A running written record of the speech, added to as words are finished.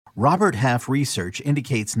Robert Half research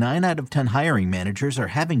indicates 9 out of 10 hiring managers are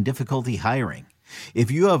having difficulty hiring.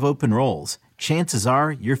 If you have open roles, chances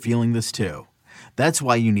are you're feeling this too. That's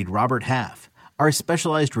why you need Robert Half. Our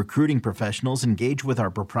specialized recruiting professionals engage with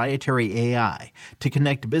our proprietary AI to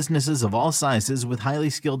connect businesses of all sizes with highly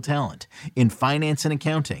skilled talent in finance and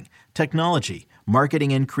accounting, technology,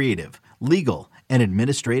 marketing and creative, legal, and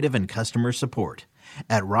administrative and customer support.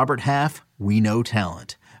 At Robert Half, we know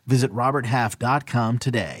talent. Visit roberthalf.com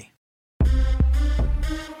today.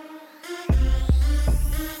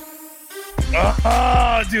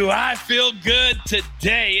 Oh, do I feel good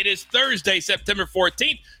today? It is Thursday, September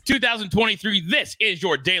 14th, 2023. This is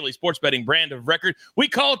your daily sports betting brand of record. We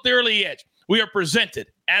call it the Early Edge. We are presented,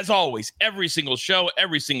 as always, every single show,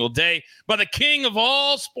 every single day, by the king of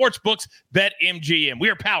all sports books, BetMGM. We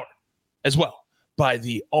are powered as well by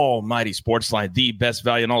the almighty Sportsline, the best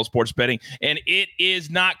value in all sports betting. And it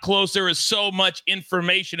is not close. There is so much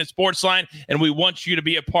information at Sportsline, and we want you to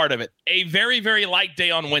be a part of it. A very, very light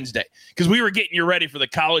day on Wednesday because we were getting you ready for the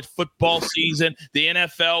college football season, the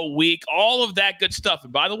NFL week, all of that good stuff.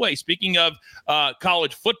 And by the way, speaking of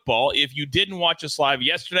college football, if you didn't watch us live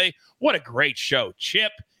yesterday, what a great show.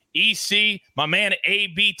 Chip, EC, my man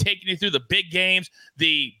AB taking you through the big games,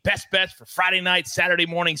 the best bets for Friday night, Saturday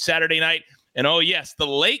morning, Saturday night. And, oh, yes, the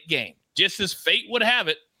late game, just as fate would have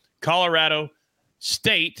it, Colorado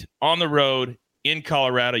State on the road in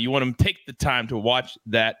Colorado. You want to take the time to watch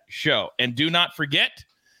that show. And do not forget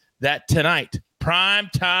that tonight, prime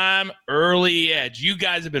time Early Edge. You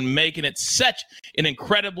guys have been making it such an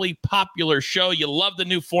incredibly popular show. You love the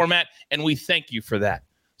new format, and we thank you for that.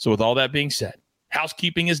 So with all that being said,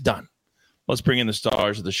 housekeeping is done. Let's bring in the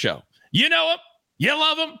stars of the show. You know them. You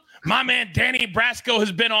love them. My man Danny Brasco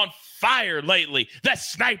has been on fire lately. The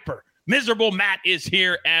sniper. Miserable Matt is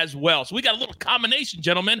here as well. So we got a little combination,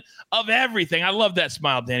 gentlemen, of everything. I love that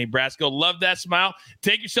smile, Danny Brasco. Love that smile.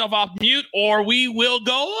 Take yourself off mute or we will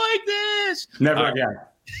go like this. Never again.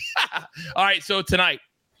 All right, so tonight,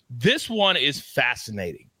 this one is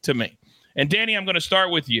fascinating to me. And Danny, I'm going to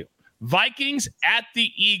start with you. Vikings at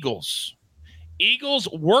the Eagles. Eagles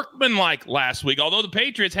workmanlike last week, although the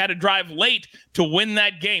Patriots had to drive late to win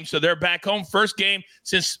that game. So they're back home. First game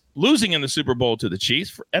since losing in the Super Bowl to the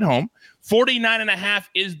Chiefs at home. 49.5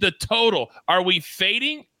 is the total. Are we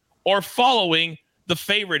fading or following the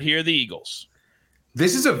favorite here, the Eagles?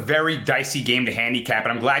 This is a very dicey game to handicap,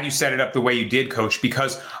 and I'm glad you set it up the way you did, Coach,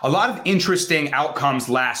 because a lot of interesting outcomes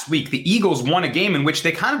last week. The Eagles won a game in which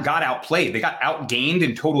they kind of got outplayed. They got outgained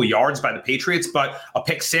in total yards by the Patriots, but a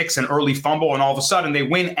pick six, an early fumble, and all of a sudden they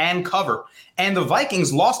win and cover. And the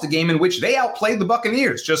Vikings lost a game in which they outplayed the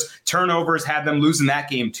Buccaneers. Just turnovers had them losing that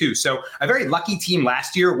game too. So a very lucky team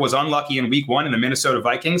last year was unlucky in week one in the Minnesota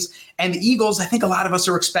Vikings. And the Eagles, I think a lot of us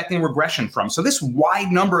are expecting regression from. So this wide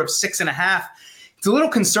number of 6.5, it's a little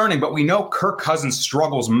concerning, but we know Kirk Cousins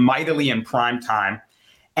struggles mightily in prime time.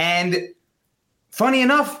 And funny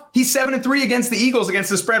enough, he's 7-3 against the Eagles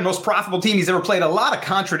against the spread, most profitable team he's ever played. A lot of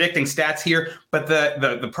contradicting stats here, but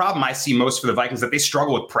the problem I see most for the Vikings is that they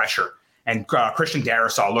struggle with pressure. And Christian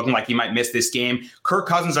Darrisaw looking like he might miss this game. Kirk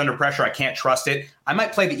Cousins under pressure, I can't trust it. I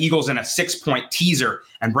might play the Eagles in a 6-point teaser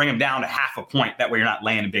and bring them down to half a point. That way you're not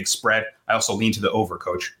laying a big spread. I also lean to the over,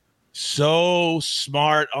 Coach. So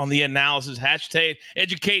smart on the analysis. Hashtag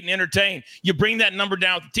educate and entertain. You bring that number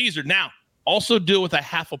down with the teaser. Now, also do it with a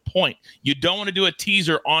half a point. You don't want to do a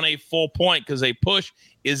teaser on a full point because a push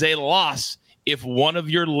is a loss if one of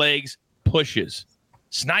your legs pushes.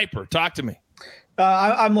 Sniper, talk to me.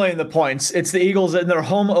 I'm laying the points. It's the Eagles in their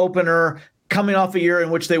home opener, coming off a year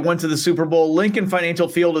in which they went to the Super Bowl. Lincoln Financial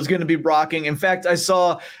Field is going to be rocking. In fact, I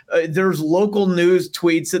saw there's local news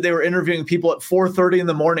tweets that they were interviewing people at 4:30 in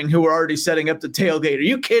the morning who were already setting up the tailgate. Are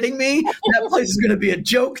you kidding me? That place is going to be a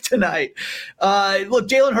joke tonight. Look,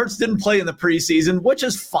 Jalen Hurts didn't play in the preseason, which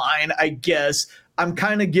is fine, I guess. I'm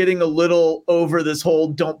kind of getting a little over this whole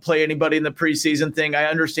don't play anybody in the preseason thing. I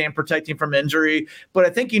understand protecting from injury, but I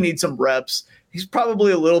think you need some reps. He was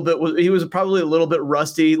probably a little bit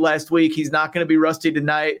rusty last week. He's not going to be rusty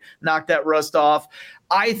tonight. Knock that rust off.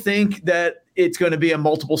 I think that it's going to be a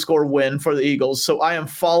multiple score win for the Eagles. So I am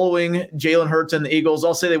following Jalen Hurts and the Eagles.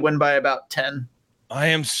 I'll say they win by about 10. I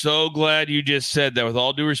am so glad you just said that. With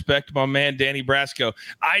all due respect to my man, Danny Brasco,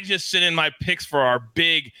 I just sent in my picks for our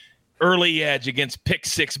big Early Edge against Pick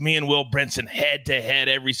Six, me and Will Brinson head to head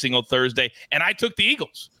every single Thursday. And I took the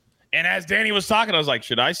Eagles. And as Danny was talking, I was like,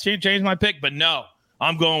 should I change my pick? But no,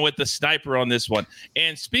 I'm going with the sniper on this one.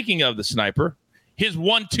 And speaking of the sniper, his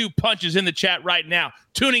 1-2 punch is in the chat right now.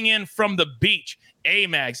 Tuning in from the beach,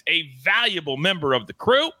 Amags, a valuable member of the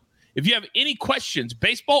crew. If you have any questions,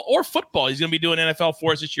 baseball or football, he's going to be doing NFL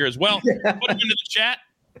for us this year as well. Put them into the chat,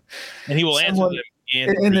 and he will answer them.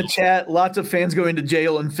 In the chat, lots of fans going to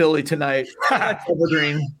jail in Philly tonight.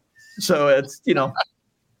 Evergreen. So it's,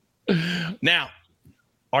 Now,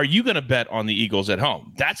 are you going to bet on the Eagles at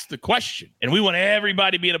home? That's the question. And we want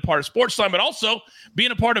everybody being a part of SportsLine, but also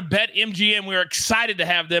being a part of BetMGM. We're excited to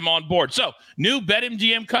have them on board. So, new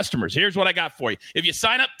BetMGM customers, here's what I got for you. If you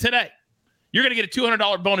sign up today, you're going to get a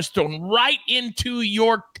 $200 bonus thrown right into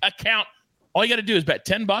your account. All you got to do is bet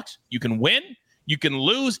 $10. You can win. You can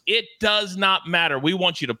lose. It does not matter. We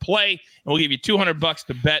want you to play, and we'll give you $200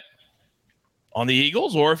 to bet on the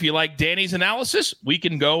Eagles. Or if you like Danny's analysis, we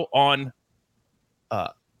can go on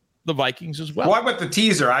the Vikings as well. Why with the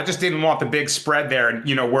teaser? I just didn't want the big spread there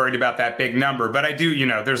and, worried about that big number. But I do,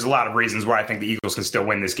 there's a lot of reasons why I think the Eagles can still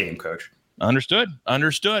win this game, Coach. Understood.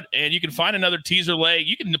 And you can find another teaser leg.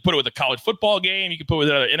 You can put it with a college football game. You can put it with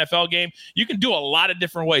another NFL game. You can do a lot of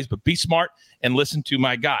different ways, but be smart and listen to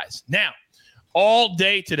my guys. Now, all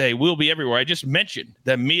day today, we'll be everywhere. I just mentioned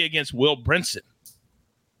that me against Will Brinson,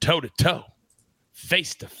 toe-to-toe,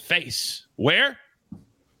 face-to-face. Where?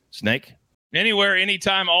 Snake. Anywhere,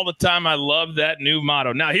 anytime, all the time. I love that new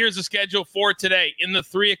motto. Now, here's the schedule for today in the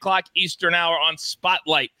 3 o'clock Eastern hour on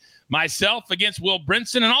Spotlight. Myself against Will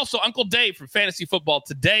Brinson and also Uncle Dave from Fantasy Football.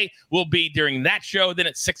 Today will be during that show, then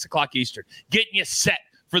at 6 o'clock Eastern. Getting you set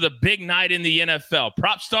for the big night in the NFL.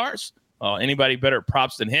 Prop stars? Anybody better at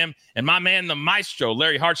props than him. And my man, the maestro,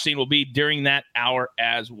 Larry Hartstein, will be during that hour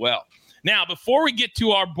as well. Now, before we get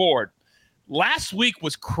to our board, last week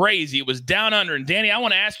was crazy. It was down under. And, Danny, I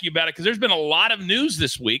want to ask you about it because there's been a lot of news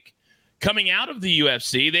this week coming out of the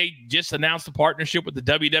UFC. They just announced a partnership with the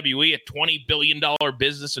WWE, a $20 billion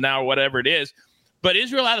business an hour, whatever it is. But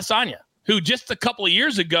Israel Adesanya, who just a couple of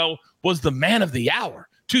years ago was the man of the hour,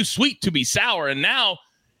 too sweet to be sour, and now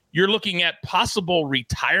you're looking at possible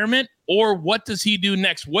retirement, or what does he do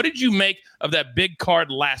next? What did you make of that big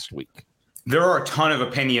card last week? There are a ton of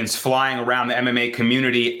opinions flying around the MMA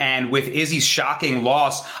community, and with Izzy's shocking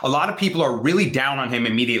loss, a lot of people are really down on him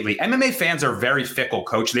immediately. MMA fans are very fickle,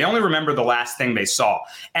 Coach. They only remember the last thing they saw.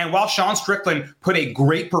 And while Sean Strickland put a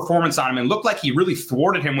great performance on him and looked like he really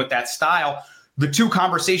thwarted him with that style, the two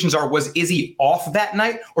conversations are, was Izzy off that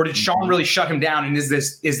night, or did Sean really shut him down? And is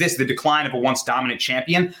this the decline of a once dominant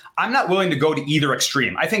champion? I'm not willing to go to either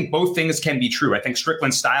extreme. I think both things can be true. I think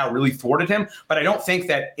Strickland's style really thwarted him, but I don't think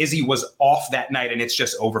that Izzy was off that night and it's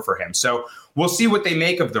just over for him. So we'll see what they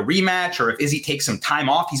make of the rematch, or if Izzy takes some time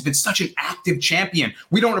off. He's been such an active champion.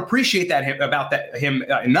 We don't appreciate that him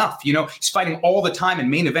enough. He's fighting all the time in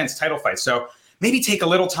main events, title fights. So maybe take a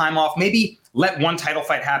little time off, maybe let one title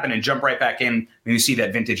fight happen and jump right back in when you see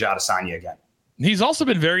that vintage Adesanya again. He's also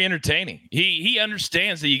been very entertaining. He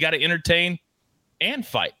understands that you got to entertain and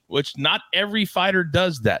fight, which not every fighter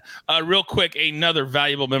does that. Real quick, another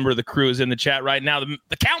valuable member of the crew is in the chat right now.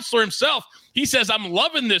 The counselor himself, he says, I'm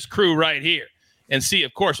loving this crew right here. And C,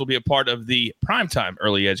 of course, will be a part of the primetime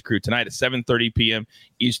Early Edge crew tonight at 7:30 p.m.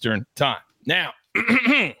 Eastern time. Now,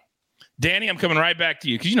 Danny, I'm coming right back to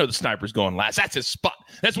you because the sniper's going last. That's his spot.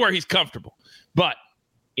 That's where he's comfortable. But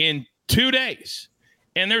in 2 days,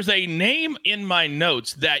 and there's a name in my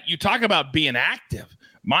notes that you talk about being active.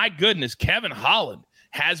 My goodness, Kevin Holland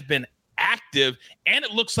has been active, and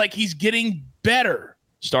it looks like he's getting better.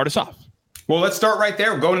 Start us off. Well, let's start right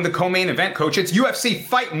there. We're going to the co-main event, Coach. It's UFC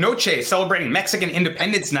Fight Noche, celebrating Mexican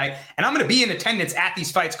Independence Night, and I'm going to be in attendance at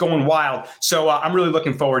these fights going wild. So I'm really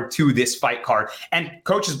looking forward to this fight card. And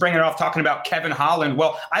Coach is bringing it off talking about Kevin Holland.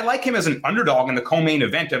 Well, I like him as an underdog in the co-main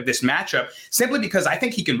event of this matchup simply because I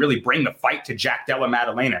think he can really bring the fight to Jack Della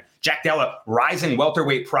Maddalena. Jack Della, rising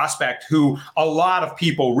welterweight prospect who a lot of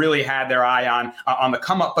people really had their eye on the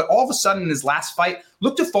come up, but all of a sudden in his last fight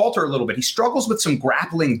looked to falter a little bit. He struggles with some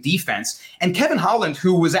grappling defense. And Kevin Holland,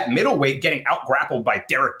 who was at middleweight getting out-grappled by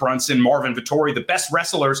Derek Brunson, Marvin Vettori, the best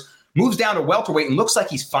wrestlers, moves down to welterweight and looks like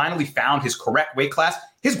he's finally found his correct weight class.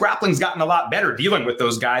 His grappling's gotten a lot better dealing with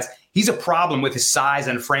those guys. He's a problem with his size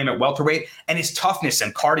and frame at welterweight, and his toughness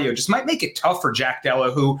and cardio just might make it tough for Jack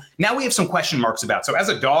Della, who now we have some question marks about. So as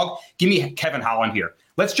a dog, give me Kevin Holland here.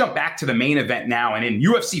 Let's jump back to the main event now. And in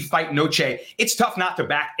UFC Fight Noche, it's tough not to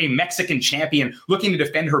back a Mexican champion looking to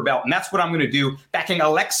defend her belt. And that's what I'm going to do, backing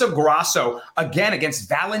Alexa Grasso again against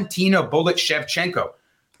Valentina Bullet Shevchenko.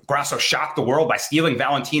 Grasso shocked the world by stealing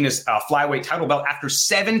Valentina's flyweight title belt after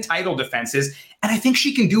 7 title defenses, and I think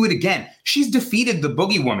she can do it again. She's defeated the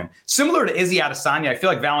Boogie Woman. Similar to Izzy Adesanya, I feel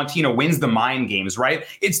like Valentina wins the mind games, right?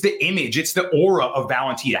 It's the image, it's the aura of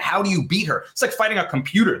Valentina. How do you beat her? It's like fighting a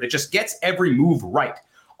computer that just gets every move right.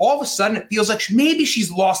 all of a sudden it feels like maybe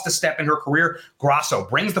she's lost a step in her career. Grasso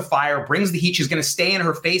brings the fire, brings the heat. She's going to stay in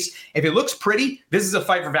her face. If it looks pretty, this is a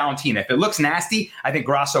fight for Valentina. If it looks nasty, I think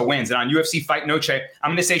Grasso wins. And on UFC Fight Noche, I'm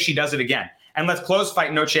going to say she does it again. And let's close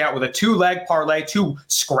Fight Noche out with a 2-leg parlay, 2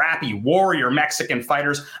 scrappy warrior Mexican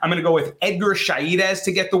fighters. I'm going to go with Edgar Chairez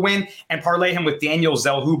to get the win and parlay him with Daniel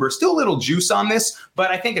Zellhuber. Still a little juice on this,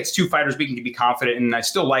 but I think it's 2 fighters we can be confident in, and I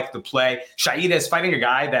still like the play. Chairez fighting a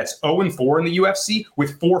guy that's 0-4 in the UFC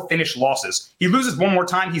with 4 finished losses. He loses one more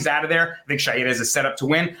time, he's out of there. I think Chairez is set up to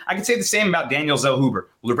win. I could say the same about Daniel Zellhuber.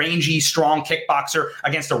 Rangy, strong kickboxer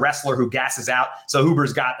against a wrestler who gasses out.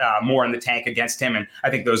 Zellhuber's got more in the tank against him, and I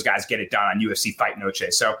think those guys get it done on UFC Fight Noche.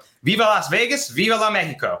 So, Viva Las Vegas, Viva La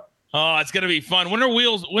Mexico. Oh, it's going to be fun. When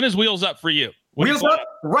is Wheels Up for you? Wheels Up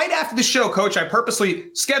right after the show, Coach. I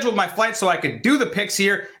purposely scheduled my flight so I could do the picks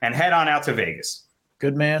here and head on out to Vegas.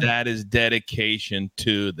 Good man. That is dedication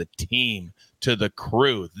to the team, to the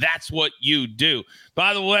crew. That's what you do.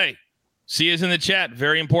 By the way, see is in the chat.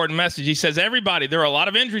 Very important message. He says, everybody, there are a lot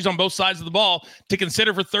of injuries on both sides of the ball to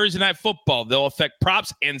consider for Thursday Night Football. They'll affect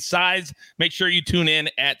props and sides. Make sure you tune in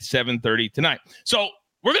at 7:30 tonight. So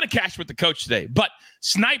we're going to cash with the coach today. But,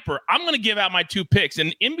 Sniper, I'm going to give out my 2 picks.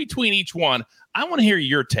 And in between each one, I want to hear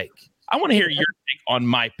your take. I want to hear your take on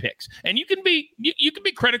my picks. And you can be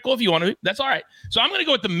critical if you want to. That's all right. So I'm going to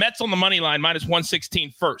go with the Mets on the money line,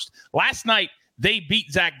 -116 first. Last night, they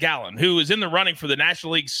beat Zach Gallen, who is in the running for the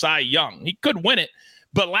National League Cy Young. He could win it,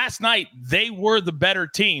 but last night they were the better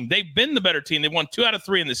team. They've been the better team. They won 2 out of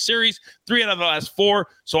 3 in the series, 3 out of the last 4.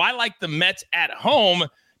 So I like the Mets at home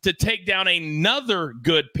to take down another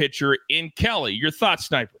good pitcher in Kelly. Your thoughts,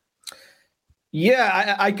 Sniper?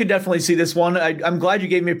 Yeah, I could definitely see this one. I'm glad you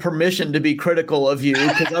gave me permission to be critical of you,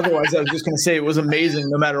 because otherwise I was just going to say it was amazing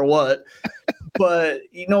no matter what. But,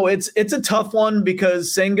 it's a tough one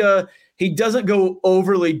because Senga – he doesn't go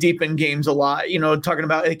overly deep in games a lot, talking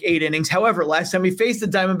about like 8 innings. However, last time he faced the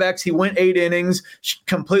Diamondbacks, he went 8 innings,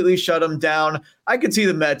 completely shut them down. I could see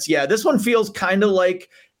the Mets. Yeah, this one feels kind of like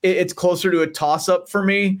it's closer to a toss-up for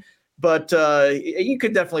me, but you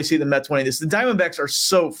could definitely see the Mets winning this. The Diamondbacks are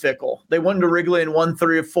so fickle. They went to Wrigley and won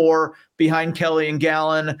 3 of 4 behind Kelly and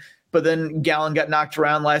Gallen, but then Gallen got knocked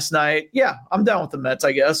around last night. Yeah, I'm down with the Mets,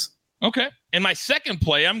 I guess. Okay. And my second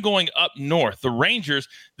play, I'm going up north. The Rangers,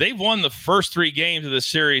 they've won the first 3 games of the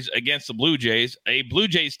series against the Blue Jays, a Blue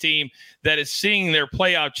Jays team that is seeing their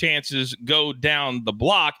playoff chances go down the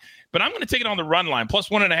block. But I'm going to take it on the run line,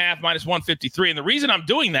 +1.5, -153. And the reason I'm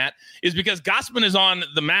doing that is because Gausman is on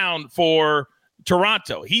the mound for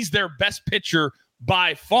Toronto. He's their best pitcher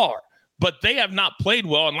by far, but they have not played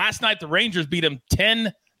well. And last night, the Rangers beat them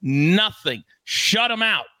 10-0, shut them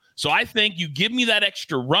out. So I think you give me that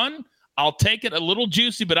extra run, I'll take it. A little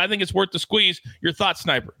juicy, but I think it's worth the squeeze. Your thoughts,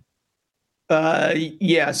 Sniper?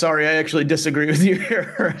 Yeah, sorry, I actually disagree with you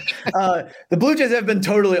here. The Blue Jays have been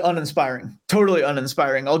totally uninspiring.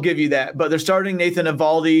 I'll give you that. But they're starting Nathan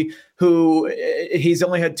Eovaldi, who he's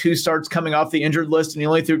only had 2 starts coming off the injured list, and he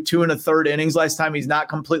only threw 2 1/3 innings last time. He's not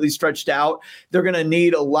completely stretched out. They're going to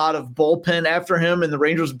need a lot of bullpen after him, and the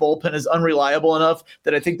Rangers' bullpen is unreliable enough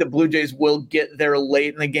that I think the Blue Jays will get there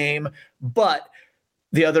late in the game. But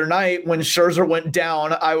the other night when Scherzer went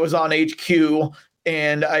down, I was on HQ,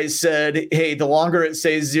 and I said, hey, the longer it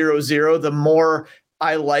stays 0-0, the more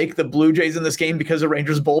I like the Blue Jays in this game because the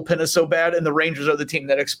Rangers bullpen is so bad, and the Rangers are the team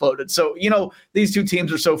that exploded. So, these 2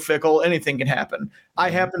 teams are so fickle. Anything can happen. I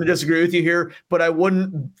happen to disagree with you here, but I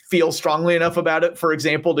wouldn't feel strongly enough about it, for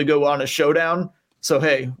example, to go on a showdown. So,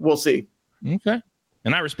 hey, we'll see. Okay.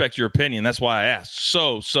 And I respect your opinion. That's why I asked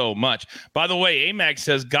so much. By the way, AMAG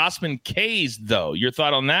says Gausman K's, though. Your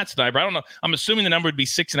thought on that, Sniper? I don't know. I'm assuming the number would be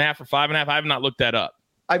 6.5 or 5.5. I have not looked that up.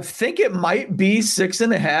 I think it might be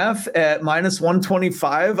 6.5 at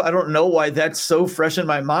 -125. I don't know why that's so fresh in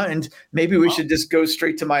my mind. Maybe we should just go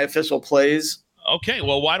straight to my official plays. Okay,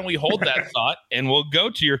 well, why don't we hold that thought and we'll go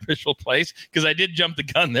to your official place, because I did jump the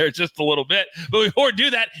gun there just a little bit. But before we do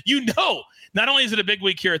that, not only is it a big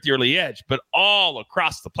week here at the Early Edge, but all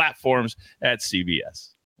across the platforms at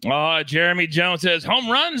CBS. Jeremy Jones says, home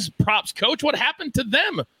runs, props, coach, what happened to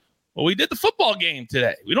them? Well, we did the football game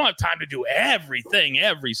today. We don't have time to do everything,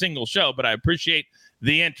 every single show, but I appreciate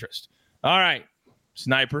the interest. All right,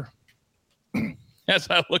 Sniper, as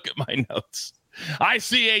I look at my notes, I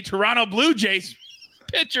see a Toronto Blue Jays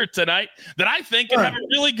pitcher tonight that I think can have a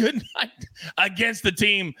really good night against the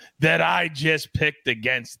team that I just picked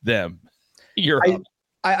against them.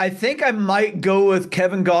 I think I might go with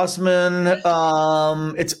Kevin Gausman.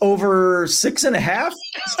 It's over 6.5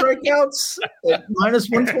 strikeouts at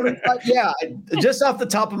 -125. Yeah, just off the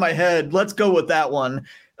top of my head, let's go with that one.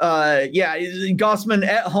 Gossman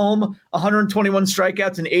at home, 121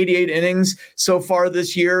 strikeouts and 88 innings so far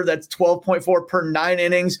this year. That's 12.4 per 9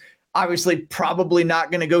 innings. Obviously, probably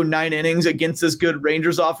not going to go 9 innings against this good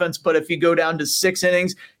Rangers offense. But if you go down to 6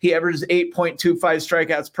 innings, he averages 8.25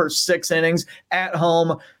 strikeouts per 6 innings at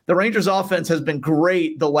home. The Rangers offense has been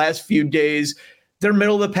great the last few days. They're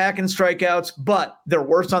middle of the pack in strikeouts, but they're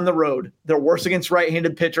worse on the road. They're worse against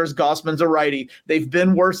right-handed pitchers. Gossman's a righty. They've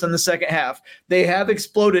been worse in the second half. They have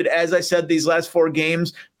exploded, as I said, these last 4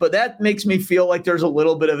 games, but that makes me feel like there's a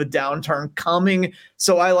little bit of a downturn coming.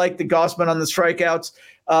 So I like the Gossman on the strikeouts.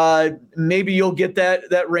 Maybe you'll get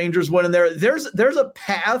that Rangers win in there. There's a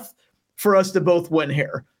path for us to both win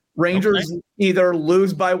here. Rangers either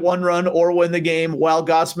lose by 1 run or win the game while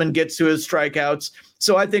Gossman gets to his strikeouts.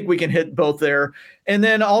 So I think we can hit both there. And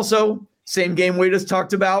then also, same game we just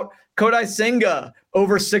talked about, Kodai Senga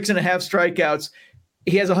over 6.5 strikeouts.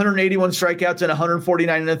 He has 181 strikeouts and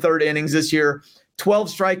 149 in the third innings this year. 12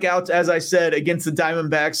 strikeouts, as I said, against the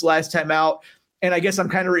Diamondbacks last time out. And I guess I'm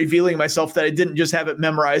kind of revealing myself that I didn't just have it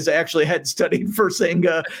memorized. I actually had studied for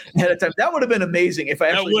Senga ahead of time. That would have been amazing if I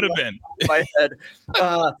actually would have been in my head.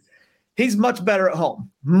 He's much better at home.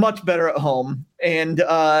 And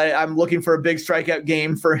I'm looking for a big strikeout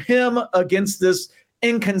game for him against this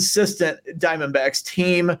inconsistent Diamondbacks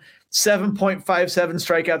team. 7.57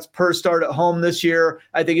 strikeouts per start at home this year.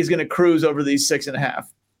 I think he's going to cruise over these 6.5.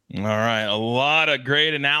 All right. A lot of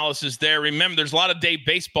great analysis there. Remember, there's a lot of day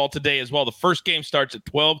baseball today as well. The first game starts at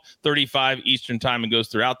 12:35 Eastern time and goes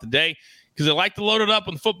throughout the day because they like to load it up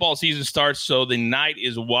when the football season starts. So the night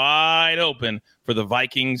is wide open for the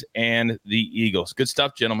Vikings and the Eagles. Good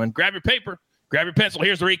stuff, gentlemen. Grab your paper. Grab your pencil.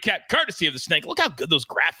 Here's the recap, courtesy of the Snake. Look how good those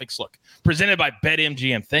graphics look. Presented by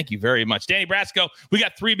BetMGM. Thank you very much. Danny Brasco, we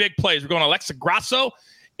got 3 big plays. We're going to Alexa Grasso,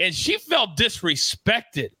 and she felt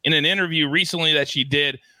disrespected in an interview recently that she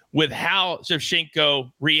did with how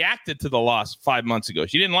Shevchenko reacted to the loss 5 months ago.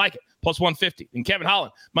 She didn't like it. Plus 150. And Kevin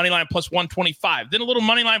Holland, money line plus 125. Then a little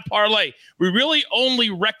money line parlay. We really only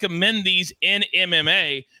recommend these in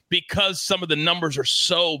MMA because some of the numbers are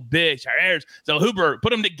so big. So Huber, put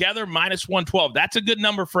them together, minus 112. That's a good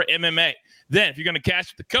number for MMA. Then, if you're going to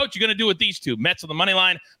cash with the coach, you're going to do it with these 2. Mets on the money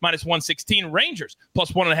line, minus 116. Rangers,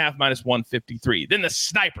 plus 1.5, minus 153. Then the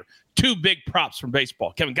sniper, 2 big props from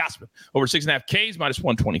baseball. Kevin Gossman, over 6.5 Ks, minus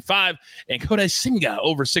 125. And Kodai Senga,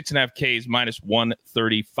 over 6.5 Ks, minus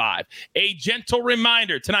 135. A gentle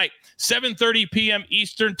reminder, tonight, 7:30 p.m.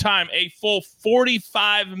 Eastern time, a full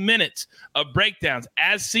 45 minutes of breakdowns.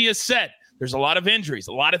 As Sia said, there's a lot of injuries,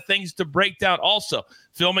 a lot of things to break down. Also,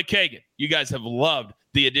 Phil McKagan, you guys have loved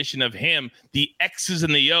the addition of him, the X's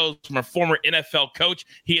and the O's from a former NFL coach.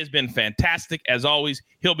 He has been fantastic. As always,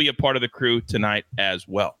 he'll be a part of the crew tonight as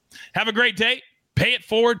well. Have a great day. Pay it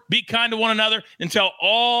forward. Be kind to one another. And tell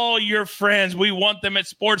all your friends we want them at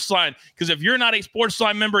Sportsline. Because if you're not a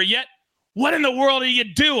Sportsline member yet, what in the world are you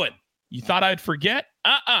doing? You thought I'd forget?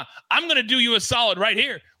 I'm going to do you a solid right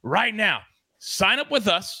here, right now. Sign up with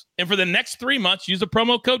us, and for the next 3 months, use the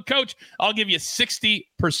promo code COACH. I'll give you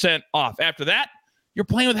 60% off. After that, you're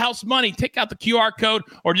playing with house money. Take out the QR code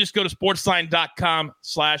or just go to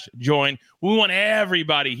sportsline.com/join. We want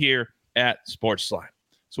everybody here at Sportsline.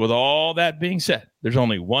 So with all that being said, there's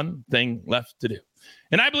only one thing left to do.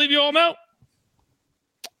 And I believe you all know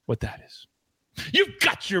what that is. You've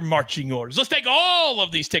got your marching orders. Let's take all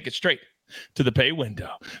of these tickets straight to the pay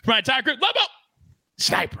window. For my entire group, Lobo,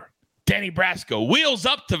 Sniper, Danny Brasco, wheels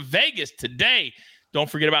up to Vegas today. Don't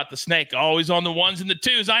forget about the Snake, always on the 1s and the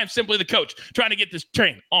 2s. I am simply the coach, trying to get this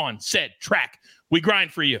train on said track. We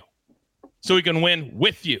grind for you so we can win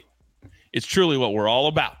with you. It's truly what we're all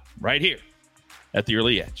about right here at the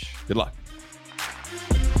Early Edge. Good luck.